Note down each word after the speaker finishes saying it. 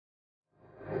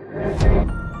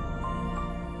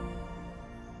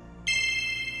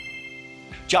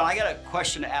John, I got a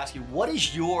question to ask you. What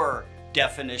is your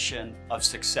definition of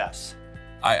success?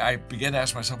 I began to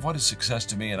ask myself, what is success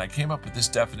to me? And I came up with this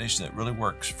definition that really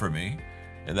works for me.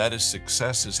 And that is,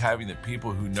 success is having the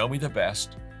people who know me the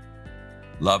best,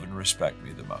 love and respect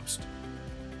me the most.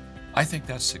 I think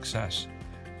that's success.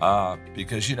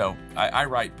 Because, you know, I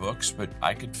write books, but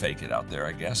I could fake it out there,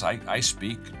 I guess. I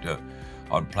speak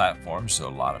on platforms to a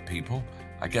lot of people.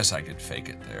 I guess I could fake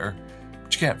it there.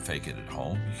 But you can't fake it at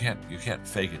home. You can't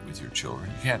fake it with your children.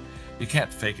 You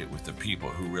can't fake it with the people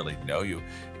who really know you.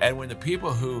 And when the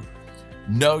people who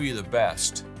know you the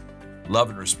best love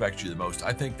and respect you the most,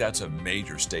 I think that's a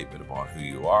major statement about who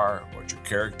you are, what your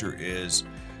character is,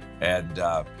 and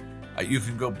you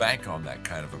can go bank on that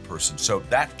kind of a person. So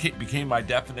that became my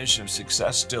definition of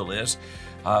success, still is.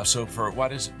 So for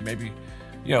what is it, maybe,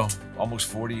 you know, almost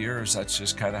 40 years, that's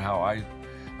just kind of how I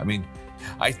mean,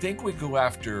 I think we go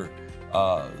after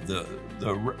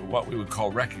what we would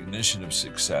call recognition of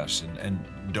success, and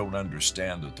don't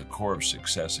understand that the core of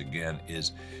success, again,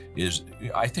 is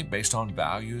I think based on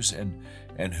values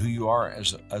and who you are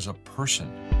as a person.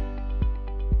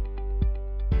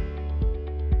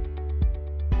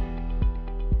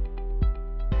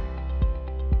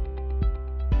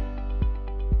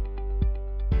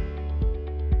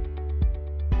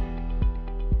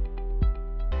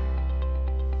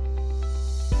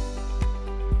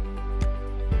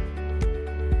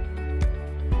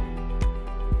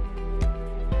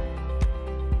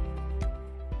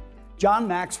 John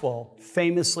Maxwell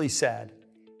famously said,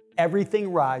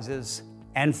 "Everything rises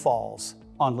and falls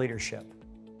on leadership."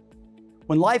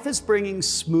 When life is bringing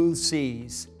smooth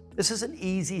seas, this is an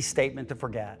easy statement to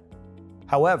forget.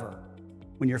 However,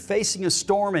 when you're facing a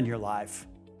storm in your life,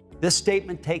 this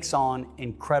statement takes on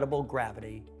incredible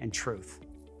gravity and truth.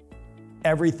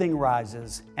 Everything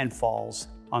rises and falls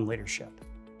on leadership.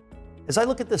 As I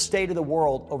look at the state of the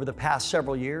world over the past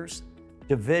several years,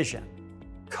 division,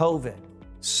 COVID,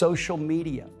 social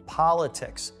media,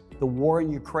 politics, the war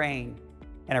in Ukraine,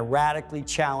 and a radically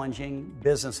challenging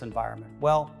business environment.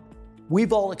 Well,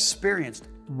 we've all experienced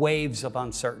waves of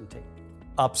uncertainty,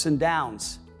 ups and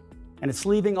downs, and it's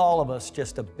leaving all of us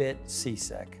just a bit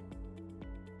seasick.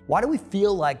 Why do we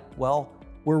feel like, well,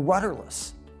 we're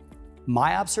rudderless?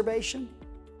 My observation?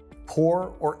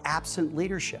 Poor or absent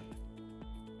leadership.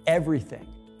 Everything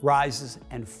rises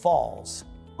and falls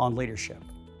on leadership.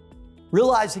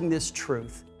 Realizing this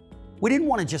truth, we didn't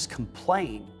want to just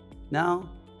complain. No,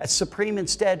 at Supreme,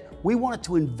 instead, we wanted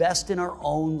to invest in our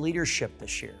own leadership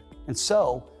this year. And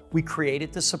so we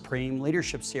created the Supreme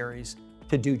Leadership Series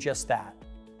to do just that.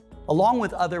 Along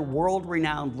with other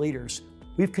world-renowned leaders,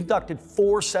 we've conducted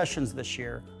 4 sessions this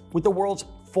year with the world's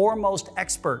foremost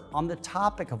expert on the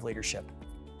topic of leadership,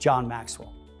 John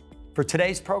Maxwell. For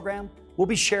today's program, we'll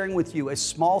be sharing with you a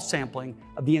small sampling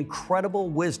of the incredible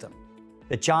wisdom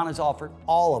that John has offered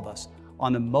all of us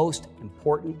on the most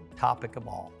important topic of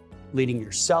all, leading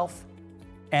yourself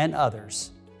and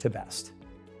others to best.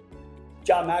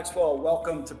 John Maxwell,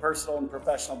 welcome to Personal and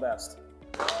Professional Best.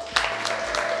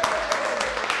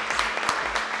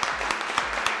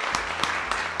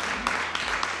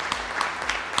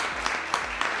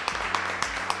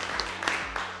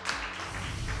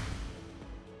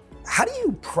 How do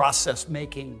you process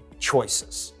making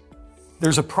choices?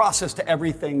 There's a process to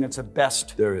everything that's a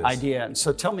best idea. And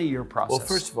so tell me your process. Well,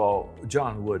 first of all,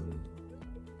 John Wooden,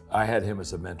 I had him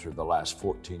as a mentor the last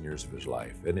 14 years of his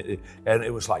life. And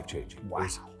it was life-changing. Wow. It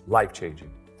was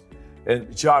life-changing.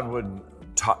 And John Wooden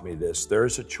taught me this: there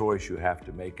is a choice you have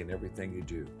to make in everything you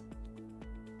do.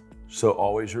 So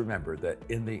always remember that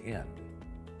in the end,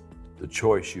 the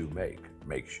choice you make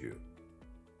makes you.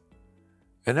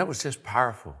 And that was just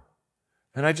powerful.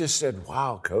 And I just said,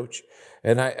 wow, coach.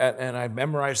 And I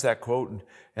memorized that quote,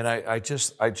 and I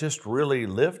just really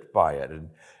lived by it.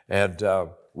 And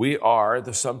we are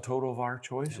the sum total of our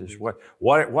choices.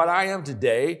 What I am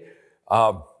today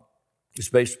is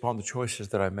based upon the choices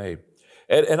that I made.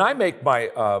 And I make my,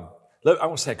 I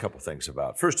want to say a couple things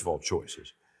about, first of all,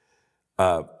 choices.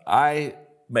 I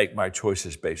make my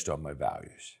choices based on my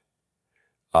values.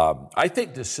 I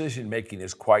think decision-making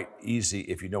is quite easy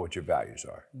if you know what your values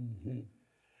are. Mm-hmm.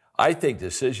 I think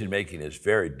decision-making is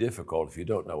very difficult if you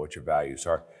don't know what your values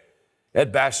are.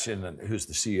 Ed Bastian, who's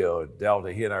the CEO of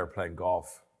Delta, he and I were playing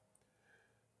golf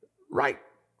right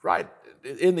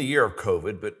in the year of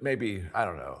COVID, but maybe, I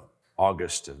don't know,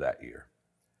 August of that year.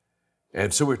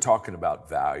 And so we're talking about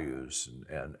values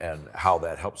and how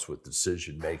that helps with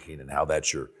decision-making and how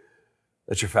that's your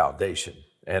foundation.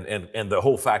 And the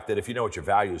whole fact that if you know what your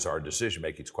values are, decision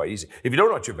making is quite easy. If you don't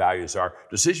know what your values are,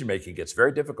 decision making gets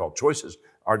very difficult. Choices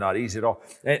are not easy at all.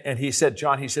 And he said,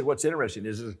 John, he said, what's interesting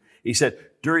is he said,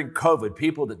 during COVID,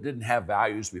 people that didn't have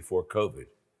values before COVID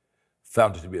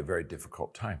found it to be a very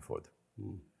difficult time for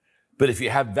them. But if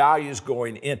you have values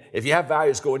going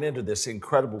into this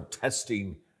incredible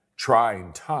testing,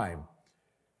 trying time,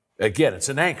 again, it's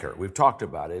an anchor. We've talked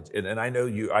about it, and I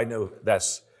know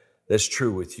that's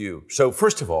true with you. So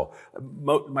first of all,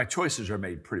 my choices are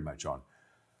made pretty much on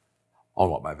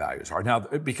what my values are. Now,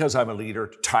 because I'm a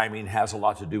leader, timing has a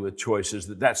lot to do with choices.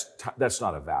 That's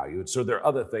not a value. So there are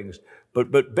other things,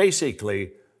 but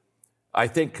basically, I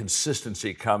think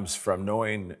consistency comes from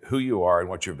knowing who you are and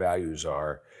what your values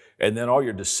are, and then all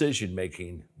your decision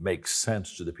making makes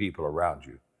sense to the people around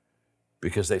you,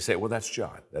 because they say, "Well, that's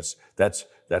John.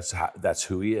 That's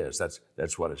who he is.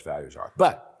 That's what his values are."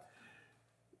 But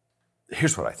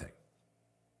here's what I think.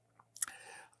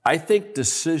 I think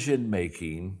decision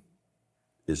making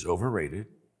is overrated,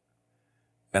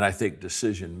 and I think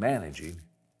decision managing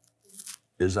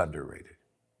is underrated.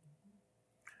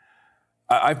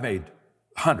 I've made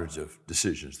hundreds of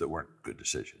decisions that weren't good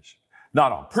decisions.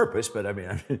 Not on purpose, but I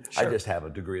mean, sure. I just have a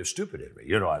degree of stupid in me.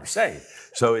 You know what I'm saying?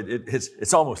 So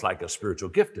it's almost like a spiritual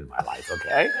gift in my life.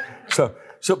 Okay.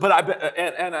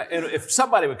 And if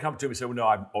somebody would come to me and say, "Well, no,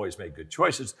 I've always made good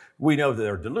choices," we know that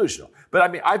they're delusional. But I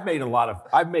mean, I've made a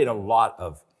lot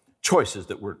of choices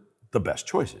that were the best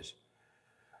choices.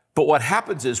 But what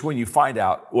happens is when you find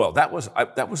out, well, that was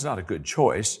not a good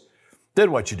choice,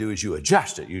 then what you do is you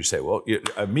adjust it. You say, well,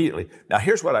 immediately. Now,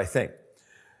 here's what I think.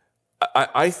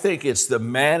 I think it's the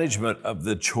management of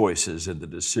the choices and the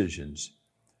decisions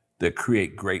that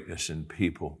create greatness in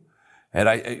people.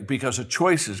 And because the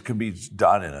choices can be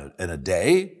done in a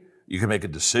day, you can make a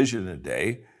decision in a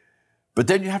day, but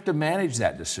then you have to manage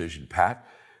that decision, Pat.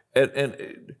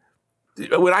 And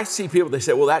when I see people, they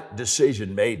say, well, that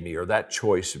decision made me, or that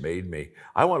choice made me.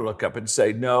 I want to look up and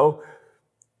say, no,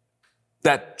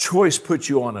 that choice puts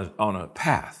you on a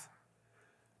path.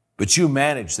 But you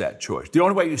manage that choice. The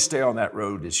only way you stay on that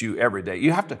road is you every day.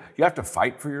 You have to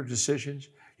fight for your decisions.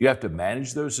 You have to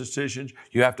manage those decisions.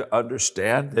 You have to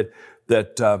understand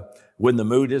that when the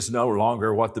mood is no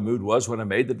longer what the mood was when I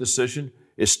made the decision,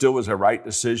 it still was a right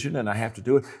decision, and I have to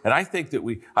do it. And I think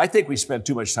we spend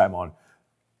too much time on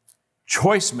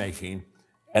choice making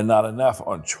and not enough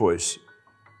on choice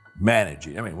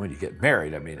managing. I mean, when you get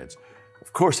married, I mean,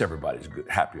 of course everybody's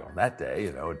happy on that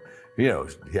day,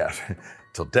 yeah.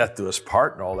 Till death do us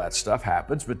part and all that stuff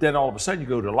happens. But then all of a sudden you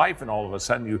go to life, and all of a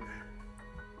sudden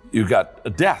you got a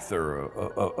death or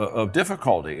a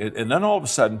difficulty. And then all of a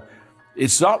sudden,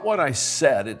 it's not what I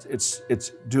said,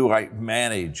 it's do I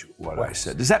manage what I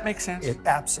said? Does that make sense? It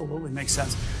absolutely makes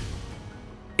sense.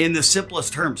 In the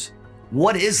simplest terms,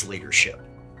 what is leadership?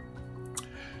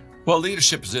 Well,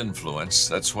 leadership is influence.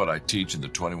 That's what I teach in the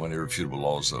 21 Irrefutable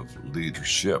Laws of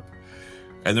Leadership.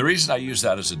 And the reason I use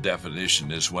that as a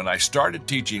definition is when I started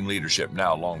teaching leadership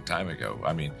now a long time ago,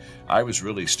 I mean, I was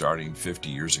really starting 50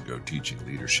 years ago teaching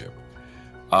leadership.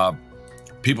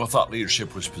 People thought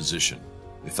leadership was position.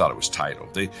 They thought it was title.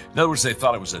 In other words, they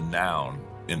thought it was a noun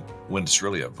when it's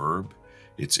really a verb.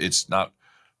 It's not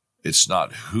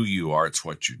who you are, it's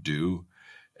what you do.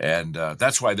 And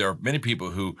that's why there are many people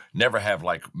who never have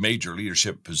like major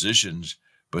leadership positions,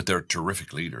 but they're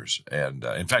terrific leaders. And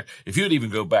in fact, if you'd even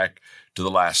go back to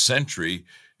the last century,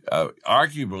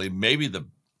 arguably maybe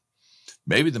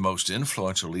the most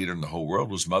influential leader in the whole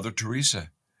world was Mother Teresa.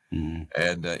 Mm-hmm.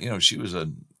 And she was a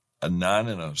nun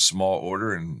in a small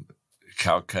order in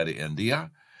Calcutta,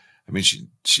 India. I mean, she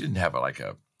didn't have a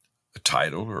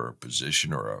title or a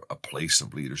position or a place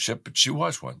of leadership, but she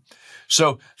was one.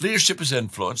 So leadership is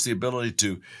influence, the ability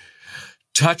to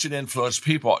touch and influence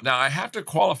people. Now, I have to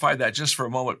qualify that just for a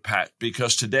moment, Pat,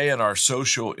 because today in our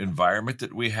social environment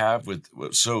that we have with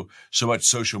so much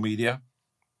social media,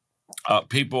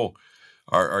 people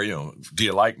are do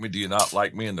you like me? Do you not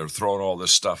like me? And they're throwing all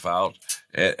this stuff out.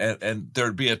 And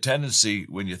there'd be a tendency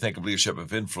when you think of leadership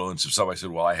of influence, if somebody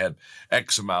said, well, I had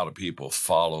X amount of people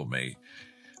follow me.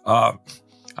 I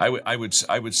would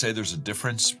say there's a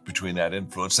difference between that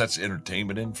influence. That's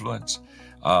entertainment influence.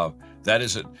 That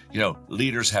isn't,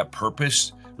 leaders have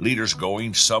purpose. Leaders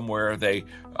going somewhere, they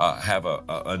have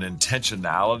an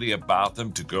intentionality about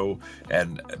them to go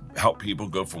and help people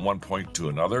go from one point to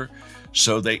another.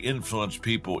 So they influence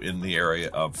people in the area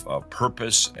of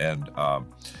purpose and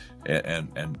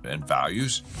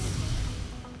values.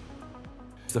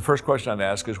 The first question I'd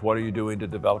ask is, what are you doing to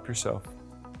develop yourself?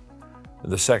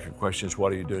 And the second question is,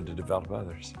 what are you doing to develop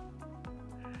others?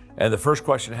 And the first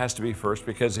question has to be first,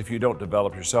 because if you don't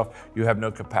develop yourself, you have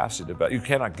no capacity to develop. You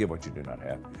cannot give what you do not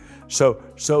have. So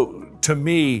to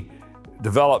me,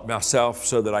 develop myself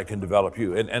so that I can develop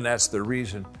you. And that's the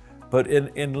reason. But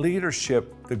in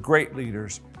leadership, the great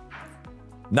leaders,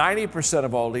 90%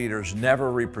 of all leaders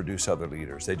never reproduce other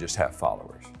leaders. They just have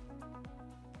followers.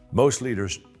 Most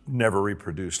leaders never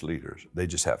reproduce leaders. They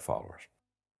just have followers.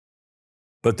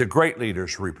 But the great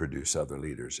leaders reproduce other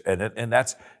leaders. And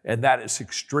that is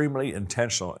extremely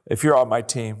intentional. If you're on my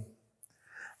team,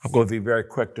 I'm going to be very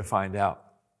quick to find out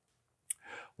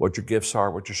what your gifts are,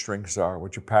 what your strengths are,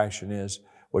 what your passion is,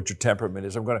 what your temperament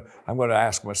is. I'm going to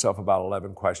ask myself about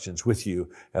 11 questions with you,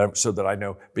 so that I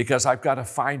know, because I've got to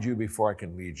find you before I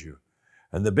can lead you.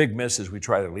 And the big miss is we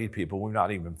try to lead people. We've not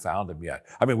even found them yet.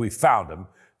 I mean, we found them.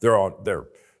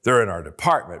 They're in our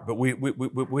department, but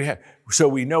so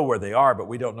we know where they are, but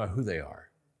we don't know who they are.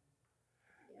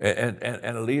 And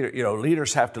a leader,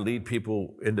 leaders have to lead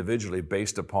people individually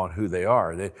based upon who they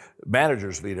are.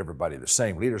 Managers lead everybody the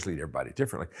same. Leaders lead everybody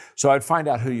differently. So I'd find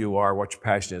out who you are, what your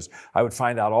passion is. I would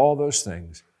find out all those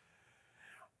things.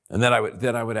 And then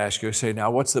I would ask you, say,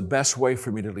 now, what's the best way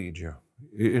for me to lead you?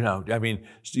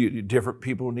 Different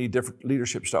people need different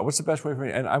leadership styles. What's the best way for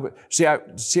me? And I would see,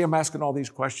 I'm asking all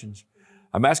these questions.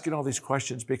 I'm asking all these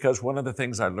questions because one of the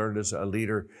things I learned as a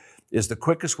leader is the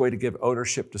quickest way to give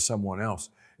ownership to someone else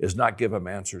is not give them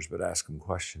answers, but ask them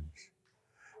questions.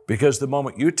 Because the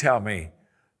moment you tell me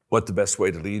what the best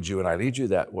way to lead you, and I lead you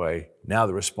that way, now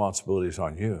the responsibility is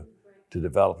on you to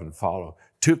develop and follow.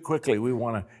 Too quickly, we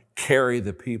want to carry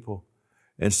the people.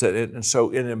 And so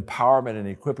in empowerment and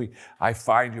equipping, I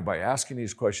find you by asking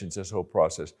these questions, this whole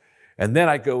process. And then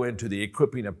I go into the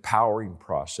equipping, empowering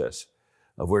process,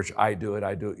 of which I do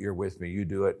it, you're with me, you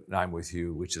do it, and I'm with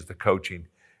you, which is the coaching.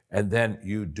 And then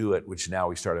you do it, which now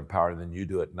we start empowering, and then you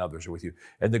do it, and others are with you.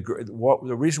 And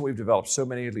the reason we've developed so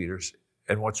many leaders,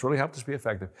 and what's really helped us be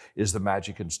effective, is the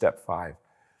magic in step 5.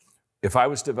 If I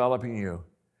was developing you,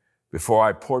 before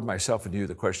I poured myself into you,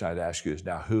 the question I'd ask you is,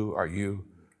 now who are you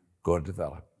going to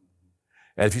develop?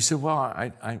 And if you said, well,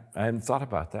 I hadn't thought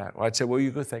about that, well, I'd say, well, you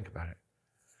go think about it.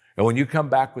 And when you come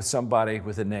back with somebody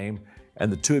with a name, and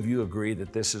the two of you agree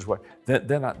that this is what,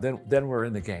 then we're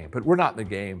in the game. But we're not in the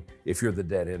game if you're the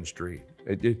dead end street.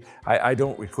 I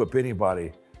don't equip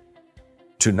anybody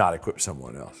to not equip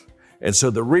someone else. And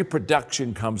so the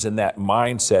reproduction comes in that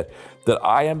mindset that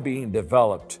I am being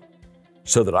developed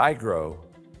so that I grow,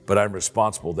 but I'm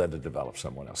responsible then to develop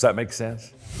someone else. Does that make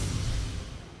sense?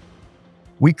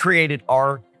 We created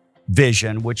our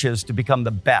vision, which is to become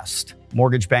the best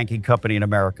mortgage banking company in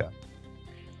America.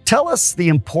 Tell us the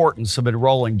importance of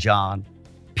enrolling, John,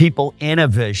 people in a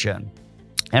vision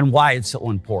and why it's so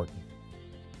important.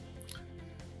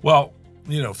 Well,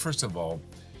 first of all,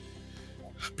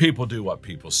 people do what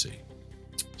people see.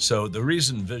 So the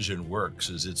reason vision works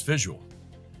is it's visual.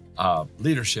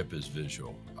 Leadership is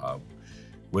visual.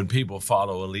 When people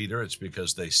follow a leader, it's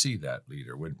because they see that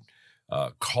leader. When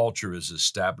culture is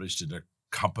established in a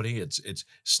company,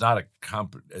 it's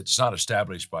not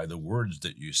established by the words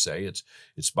that you say.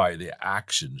 It's by the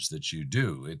actions that you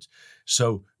do.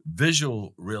 So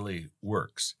visual really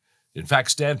works. In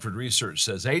fact, Stanford research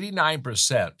says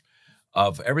 89%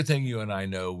 of everything you and I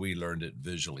know, we learned it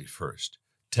visually first.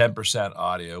 10%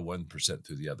 audio, 1%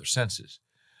 through the other senses.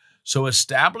 So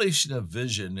establishing a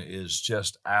vision is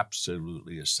just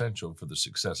absolutely essential for the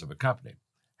success of a company.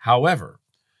 However,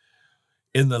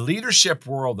 in the leadership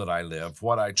world that I live,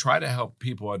 what I try to help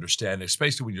people understand,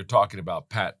 especially when you're talking about,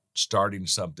 Pat, starting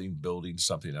something, building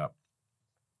something up.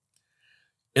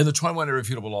 In the 21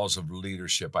 Irrefutable Laws of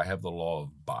Leadership, I have the law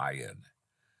of buy-in.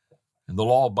 And the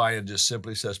law of buy-in just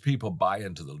simply says people buy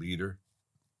into the leader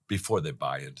before they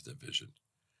buy into the vision.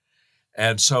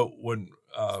 And so when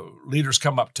leaders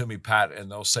come up to me, Pat, and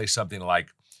they'll say something like,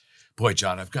 boy,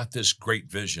 John, I've got this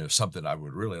great vision of something I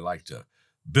would really like to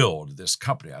build, this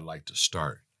company I'd like to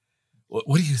start.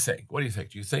 What do you think? What do you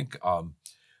think? Do you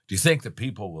think that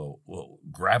people will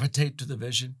gravitate to the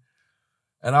vision?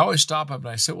 And I always stop them and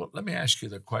I say, well, let me ask you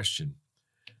the question.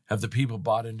 Have the people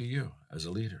bought into you as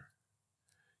a leader?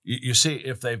 You see,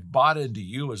 if they've bought into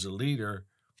you as a leader,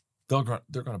 they're going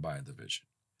to buy into the vision.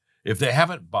 If they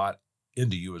haven't bought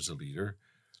into you as a leader,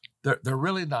 they're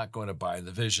really not going to buy in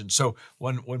the vision. So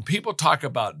when people talk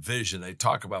about vision, they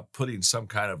talk about putting some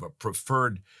kind of a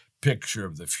preferred picture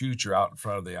of the future out in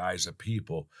front of the eyes of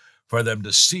people for them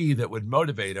to see that would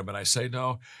motivate them. And I say,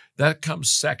 no, that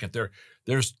comes second.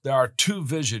 There are two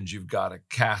visions you've got to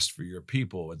cast for your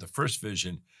people. And the first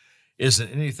vision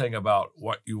isn't anything about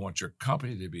what you want your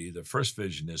company to be. The first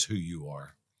vision is who you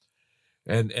are.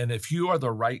 And if you are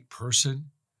the right person,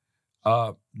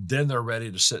 then they're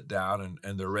ready to sit down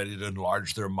and they're ready to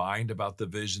enlarge their mind about the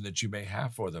vision that you may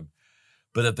have for them.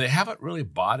 But if they haven't really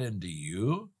bought into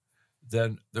you,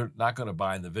 then they're not going to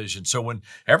buy in the vision. So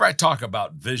whenever I talk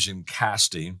about vision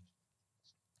casting,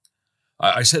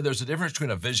 I said there's a difference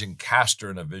between a vision caster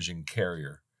and a vision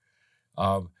carrier.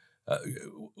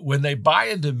 When they buy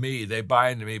into me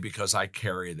because I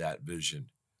carry that vision.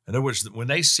 In other words, when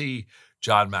they see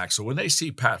John Maxwell, when they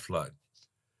see Pat Flood,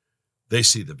 they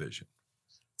see the vision.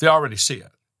 They already see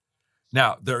it.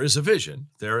 Now, there is a vision.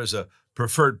 There is a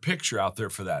preferred picture out there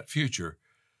for that future,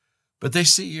 but they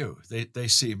see you. They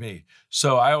see me.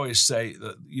 So I always say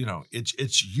that,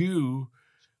 it's you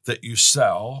that you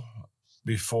sell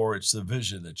before it's the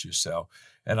vision that you sell.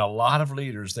 And a lot of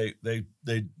leaders, they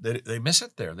miss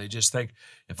it there. They just think,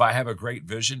 if I have a great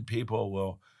vision, people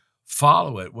will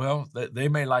follow it. Well, they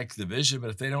may like the vision,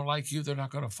 but if they don't like you, they're not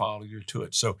going to follow you to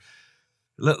it. So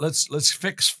let's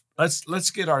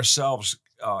get ourselves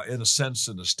in a sense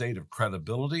in a state of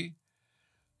credibility,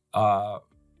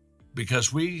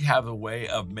 because we have a way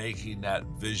of making that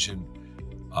vision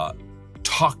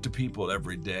talk to people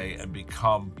every day and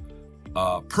become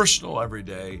personal every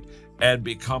day and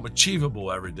become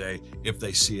achievable every day if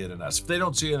they see it in us. If they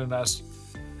don't see it in us,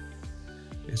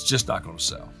 it's just not going to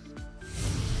sell.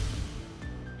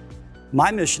 My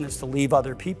mission is to leave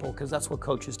other people, because that's what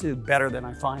coaches do, better than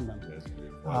I find them.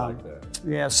 I like that.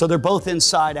 Yeah, so they're both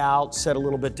inside out, said a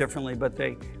little bit differently, but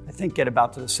they, I think, get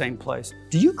about to the same place.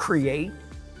 Do you create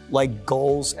like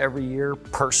goals every year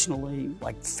personally,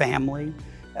 like family?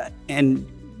 And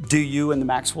do you and the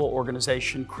Maxwell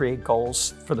organization create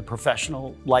goals for the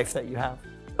professional life that you have?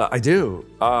 I do.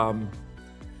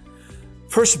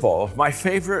 First of all, my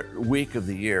favorite week of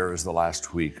the year is the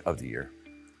last week of the year.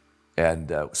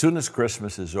 And as soon as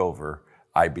Christmas is over,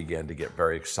 I begin to get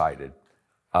very excited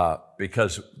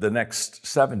because the next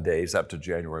 7 days up to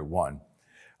January 1,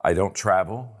 I don't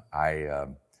travel.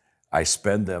 I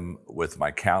spend them with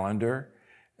my calendar,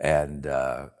 and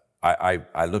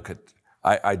I look at,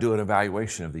 I do an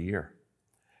evaluation of the year.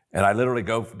 And I literally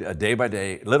go day by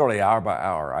day, literally hour by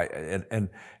hour. And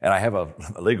I have a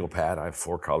legal pad. I have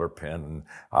 4-color pen, and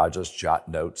I just jot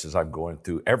notes as I'm going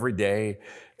through every day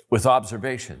with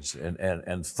observations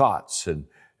and thoughts.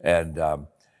 And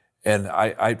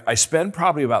I spend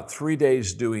probably about 3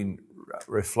 days doing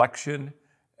reflection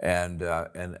and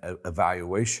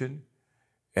evaluation.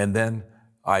 And then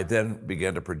I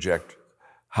begin to project,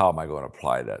 how am I going to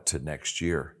apply that to next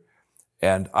year?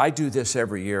 And I do this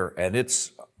every year, and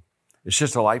it's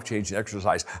just a life-changing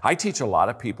exercise. I teach a lot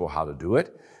of people how to do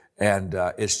it, and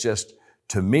it's just,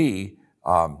 to me,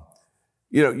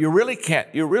 you really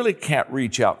can't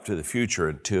reach out to the future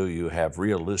until you have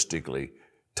realistically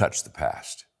touched the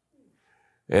past.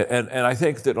 And I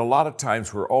think that a lot of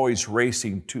times we're always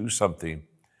racing to something,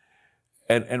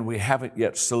 and we haven't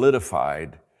yet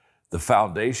solidified the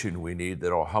foundation we need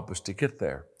that will help us to get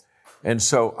there. And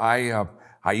so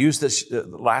I use this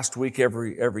last week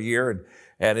every year,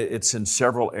 and it's in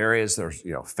several areas. There's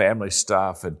family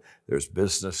stuff, and there's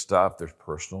business stuff, there's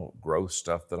personal growth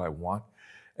stuff that I want.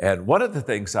 And one of the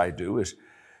things I do is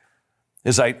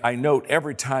I note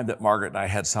every time that Margaret and I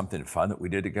had something fun that we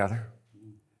did together.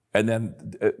 And then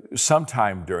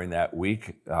sometime during that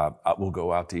week, we'll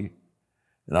go out to eat,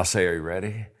 and I'll say, "Are you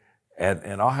ready?"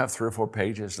 And I'll have 3 or 4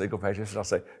 pages, legal pages, and I'll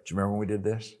say, "Do you remember when we did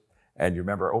this? And you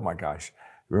remember, oh my gosh,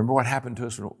 remember what happened to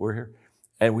us when we're here?"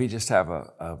 And we just have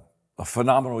a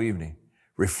phenomenal evening,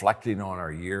 reflecting on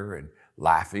our year and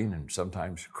laughing and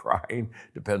sometimes crying,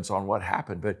 depends on what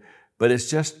happened. But it's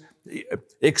just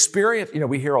experience.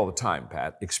 We hear all the time,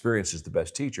 Pat, experience is the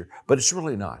best teacher, but it's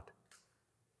really not.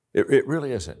 It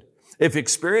really isn't. If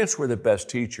experience were the best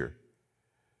teacher,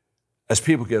 as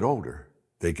people get older,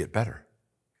 they get better.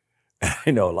 And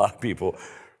I know a lot of people,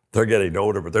 they're getting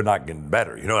older, but they're not getting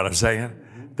better. You know what I'm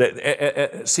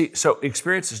saying? See, so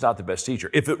experience is not the best teacher.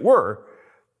 If it were,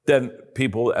 then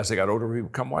people, as they got older,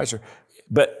 would become wiser.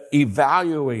 But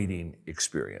evaluating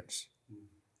experience,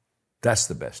 that's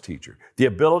the best teacher. The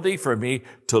ability for me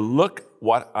to look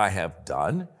what I have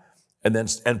done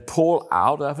and pull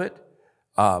out of it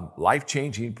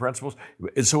life-changing principles.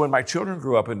 And so when my children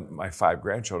grew up, and my 5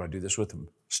 grandchildren, I do this with them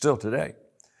still today,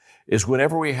 is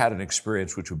whenever we had an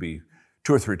experience, which would be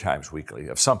 2 or 3 times weekly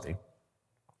of something,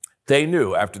 they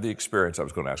knew after the experience I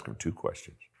was going to ask them 2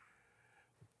 questions.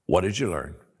 What did you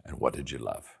learn, and what did you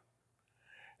love?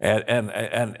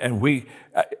 And we,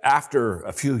 after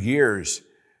a few years,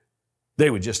 they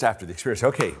would just, after the experience,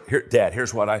 okay, here, Dad,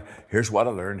 here's what I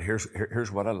learned,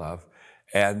 here's what I love.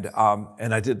 And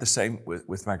I did the same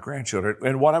with my grandchildren.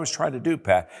 And what I was trying to do,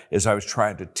 Pat, is I was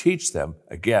trying to teach them,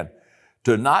 again,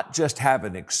 to not just have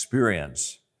an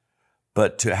experience,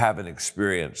 but to have an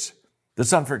experience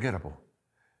that's unforgettable.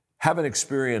 Have an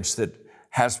experience that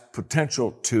has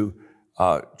potential to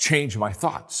change my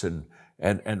thoughts and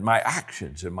my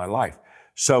actions in my life.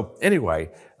 So anyway,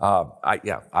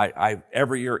 I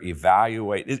every year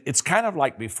evaluate. It's kind of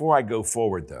like before I go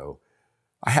forward, though,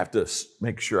 I have to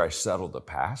make sure I settle the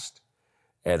past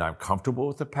and I'm comfortable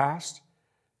with the past.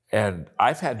 And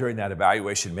I've had during that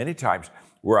evaluation many times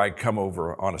where I come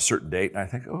over on a certain date and I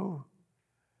think, oh,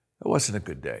 it wasn't a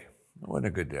good day. It wasn't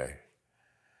a good day.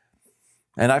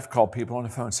 And I've called people on the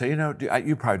phone and say,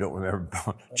 you probably don't remember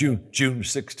June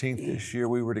 16th this year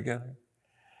we were together.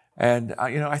 And,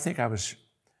 I think I was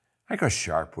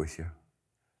sharp with you.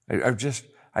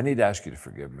 I need to ask you to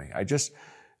forgive me.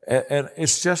 And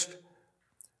it's just,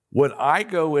 when I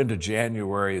go into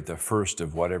January the 1st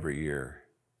of whatever year,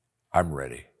 I'm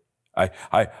ready.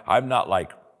 I'm not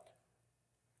like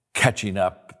catching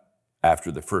up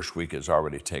after the first week has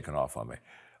already taken off on me.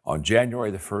 On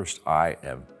January the 1st, I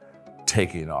am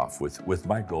taking off with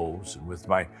my goals and with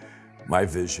my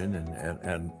vision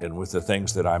and with the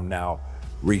things that I'm now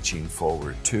reaching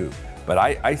forward to. But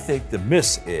I think the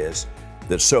miss is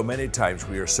that so many times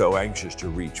we are so anxious to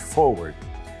reach forward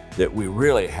that we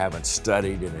really haven't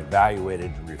studied and evaluated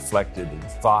and reflected and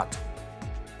thought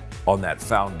on that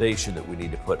foundation that we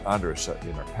need to put under us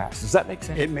in our past. Does that make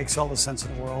sense? It makes all the sense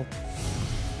in the world.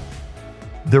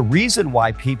 The reason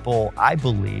why people, I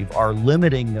believe, are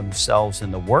limiting themselves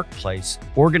in the workplace,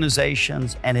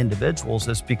 organizations and individuals,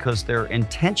 is because their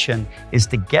intention is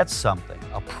to get something,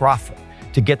 a profit,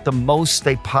 to get the most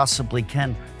they possibly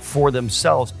can for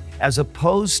themselves, as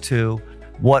opposed to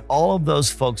what all of those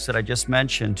folks that I just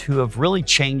mentioned who have really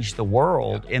changed the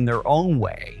world in their own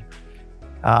way.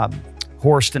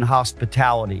 Horst in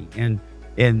hospitality,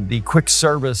 in the quick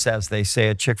service, as they say,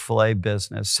 a Chick-fil-A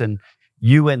business, and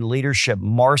you in leadership,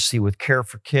 Marcy with Care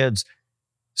for Kids,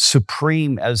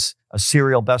 Supreme as a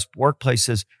serial best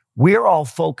workplaces. We're all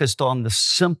focused on the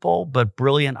simple but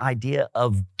brilliant idea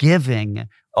of giving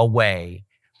away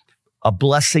a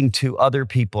blessing to other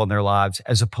people in their lives,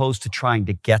 as opposed to trying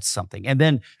to get something. And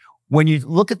then when you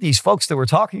look at these folks that we're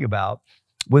talking about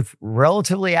with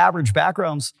relatively average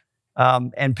backgrounds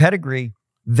and pedigree,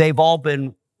 they've all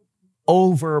been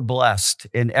over blessed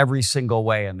in every single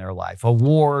way in their life,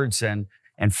 awards and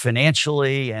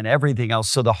financially and everything else.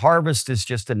 So the harvest is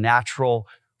just a natural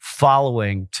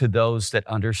following to those that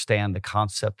understand the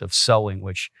concept of sowing,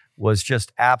 which was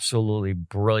just absolutely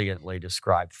brilliantly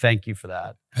described. Thank you for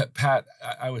that. Pat,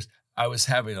 I was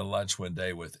having a lunch one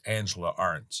day with Angela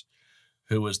Arntz,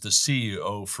 who was the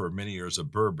CEO for many years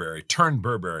of Burberry, turned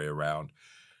Burberry around.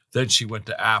 Then she went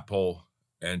to Apple,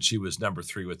 and she was number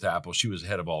 3 with Apple. She was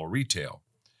head of all retail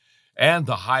and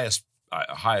the highest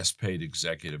paid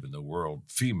executive in the world,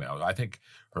 female. I think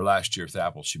her last year with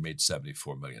Apple, she made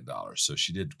 $74 million. So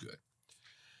she did good.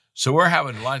 So we're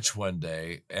having lunch one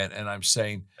day, and I'm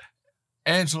saying,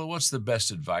 Angela, what's the best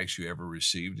advice you ever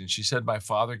received? And she said, my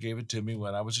father gave it to me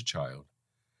when I was a child.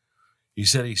 He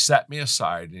said, he sat me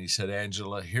aside and he said,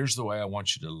 Angela, here's the way I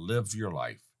want you to live your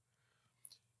life.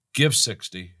 Give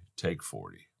 60, take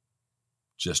 40.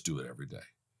 Just do it every day.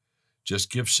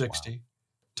 Just give 60, wow.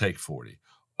 Take 40.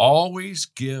 Always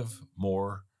give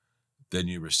more than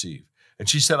you receive. And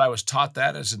she said, I was taught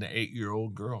that as an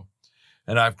 8-year-old girl.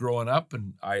 And I've grown up,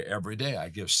 and every day I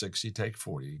give 60, take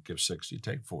 40, give 60,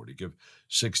 take 40, give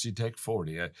 60, take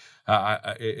 40.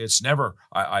 It's never,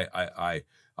 I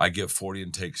give 40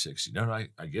 and take 60. No,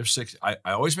 I give 60. I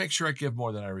always make sure I give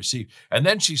more than I receive. And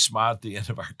then she smiled at the end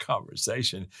of our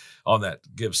conversation on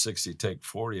that give 60, take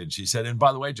 40. And she said, and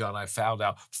by the way, John, I found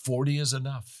out 40 is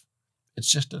enough.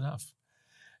 It's just enough.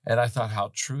 And I thought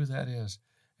how true that is.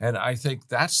 And I think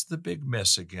that's the big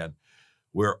miss again.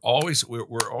 We're always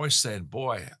saying,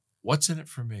 boy, what's in it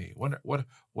for me? What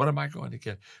am I going to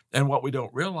get? And what we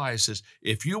don't realize is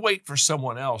if you wait for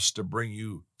someone else to bring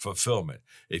you fulfillment,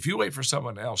 if you wait for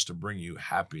someone else to bring you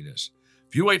happiness,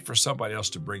 if you wait for somebody else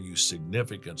to bring you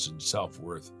significance and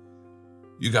self-worth,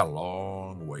 you got a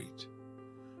long wait.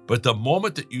 But the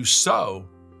moment that you sow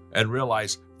and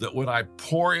realize that when I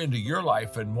pour into your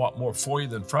life and want more for you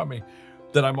than from me,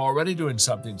 that I'm already doing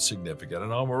something significant.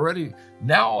 And I'm already,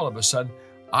 now all of a sudden,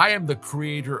 I am the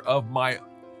creator of my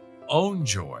own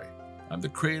joy. I'm the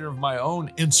creator of my own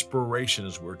inspiration,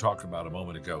 as we were talking about a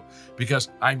moment ago, because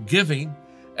I'm giving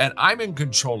and I'm in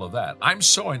control of that. I'm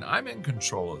sowing, I'm in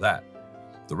control of that.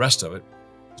 The rest of it,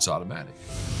 it's automatic.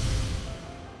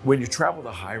 When you travel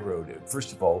the high road,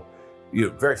 first of all,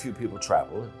 very few people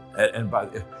travel. And by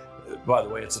the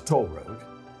way, it's a toll road.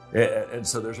 And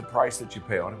so there's a price that you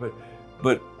pay on it.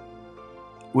 But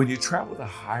when you travel the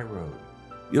high road,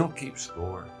 you don't keep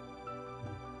score.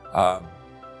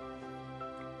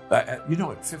 You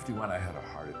know, at 51, I had a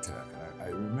heart attack. And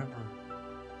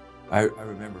I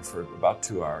remember for about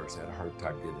 2 hours, I had a hard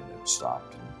time getting it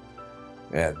stopped.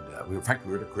 And in fact,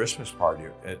 we were at a Christmas party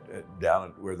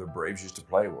down where the Braves used to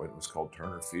play. It was called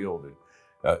Turner Field. And,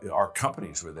 our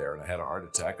companies were there, and I had a heart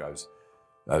attack.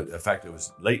 In fact, it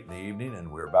was late in the evening, and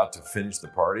we were about to finish the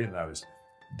party, and I was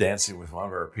dancing with one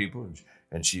of our people,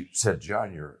 and she said,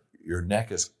 "John, your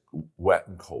neck is wet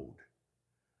and cold."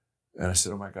 And I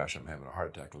said, "Oh my gosh, I'm having a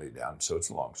heart attack." Lay down. So it's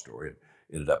a long story. It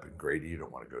ended up in Grady. You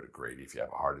don't want to go to Grady if you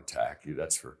have a heart attack.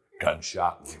 That's for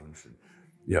gunshot wounds. And,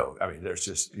 I mean, there's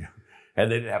just,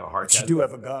 and they didn't have a heart attack. You do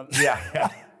have a gun. Yeah.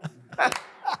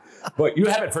 But you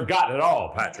haven't forgotten at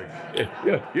all, Patrick.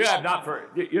 You have not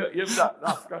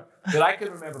forgotten. But I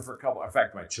can remember for a couple. In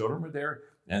fact, my children were there,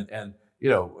 and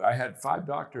I had 5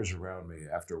 doctors around me.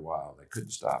 After a while, they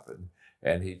couldn't stop it.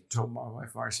 And he told my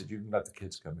wife, I said, "You can let the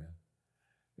kids come in."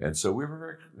 And so we were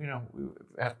very, we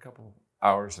had a couple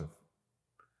hours of,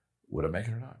 would I make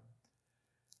it or not?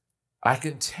 I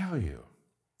can tell you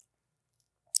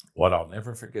what I'll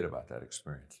never forget about that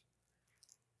experience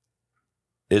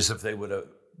is if they would have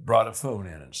brought a phone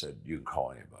in and said, "You can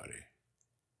call anybody."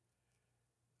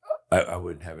 I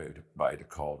wouldn't have anybody to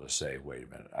call to say, "Wait a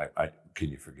minute, can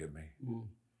you forgive me?" Mm.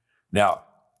 Now,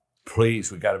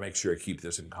 please, we got to make sure I keep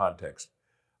this in context.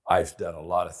 I've done a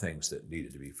lot of things that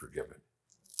needed to be forgiven.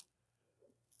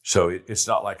 So it's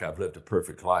not like I've lived a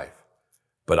perfect life,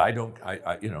 but I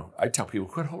tell people,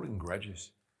 quit holding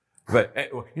grudges. But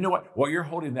you know what? While you're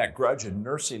holding that grudge and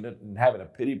nursing it and having a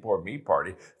pity poor me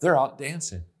party, they're out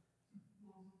dancing.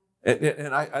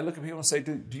 And I look at people and say,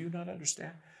 do you not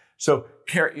understand? So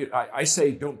I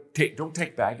say, don't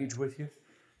take baggage with you.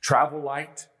 Travel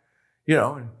light,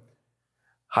 and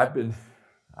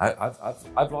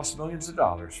I've lost millions of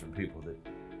dollars from people that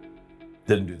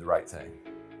didn't do the right thing,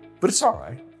 but it's all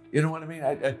right. You know what I mean?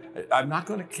 I'm not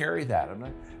going to carry that.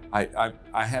 I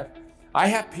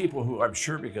have people who I'm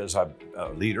sure, because I'm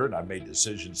a leader and I've made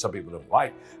decisions some people don't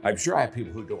like, I'm sure I have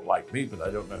people who don't like me, but I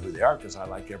don't know who they are because I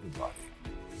like everybody.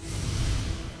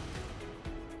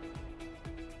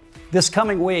 This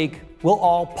coming week, we'll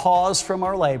all pause from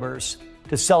our labors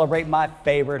to celebrate my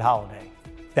favorite holiday,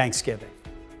 Thanksgiving.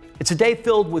 It's a day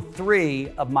filled with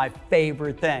 3 of my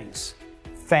favorite things: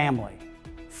 family,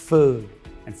 food,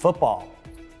 and football.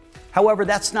 However,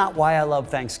 that's not why I love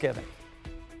Thanksgiving.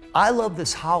 I love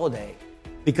this holiday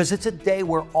because it's a day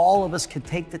where all of us can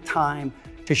take the time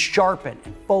to sharpen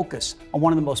and focus on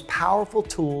one of the most powerful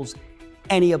tools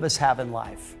any of us have in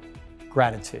life: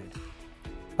 gratitude.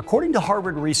 According to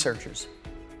Harvard researchers,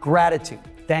 gratitude,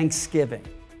 Thanksgiving,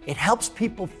 it helps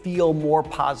people feel more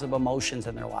positive emotions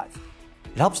in their life.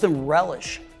 It helps them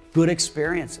relish good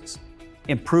experiences,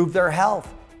 improve their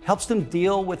health, helps them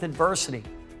deal with adversity,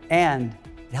 and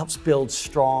it helps build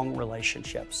strong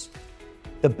relationships.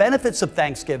 The benefits of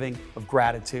Thanksgiving, of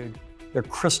gratitude, they're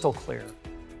crystal clear.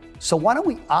 So why don't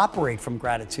we operate from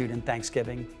gratitude in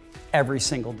Thanksgiving every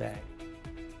single day?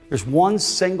 There's one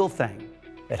single thing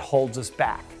that holds us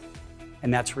back,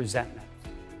 and that's resentment.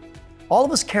 All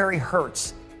of us carry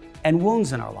hurts and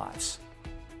wounds in our lives.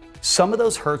 Some of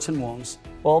those hurts and wounds,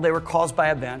 they were caused by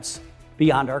events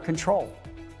beyond our control.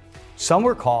 Some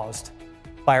were caused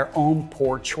by our own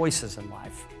poor choices in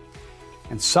life.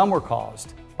 And some were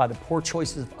caused by the poor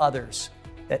choices of others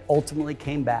that ultimately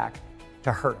came back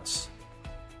to hurt us.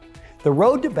 The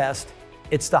road to best,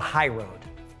 it's the high road.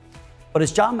 But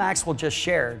as John Maxwell just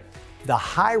shared, the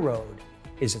high road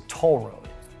is a toll road.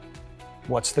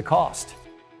 What's the cost?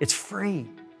 It's free,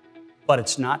 but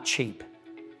it's not cheap.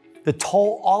 The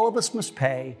toll all of us must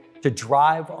pay to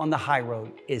drive on the high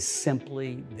road is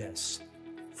simply this: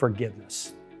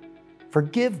 forgiveness.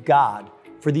 Forgive God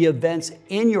for the events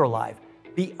in your life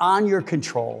beyond your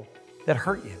control that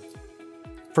hurt you.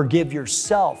 Forgive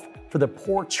yourself for the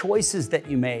poor choices that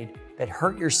you made that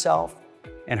hurt yourself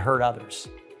and hurt others.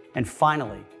 And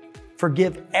finally,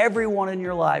 forgive everyone in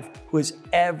your life who has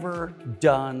ever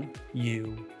done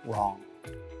you wrong.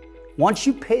 Once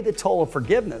you pay the toll of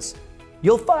forgiveness,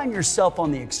 you'll find yourself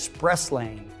on the express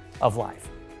lane of life,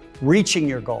 reaching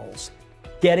your goals,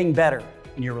 getting better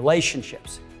in your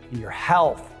relationships, in your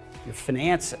health, your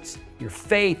finances, your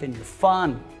faith, and your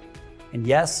fun, and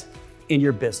yes, in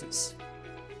your business.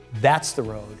 That's the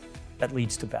road that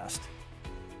leads to best.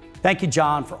 Thank you,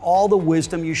 John, for all the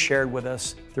wisdom you shared with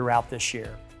us throughout this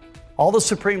year. All the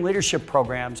Supreme Leadership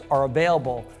programs are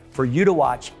available for you to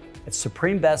watch at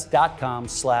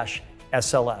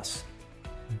supremebest.com/SLS.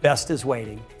 Best is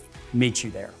waiting. Meet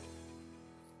you there.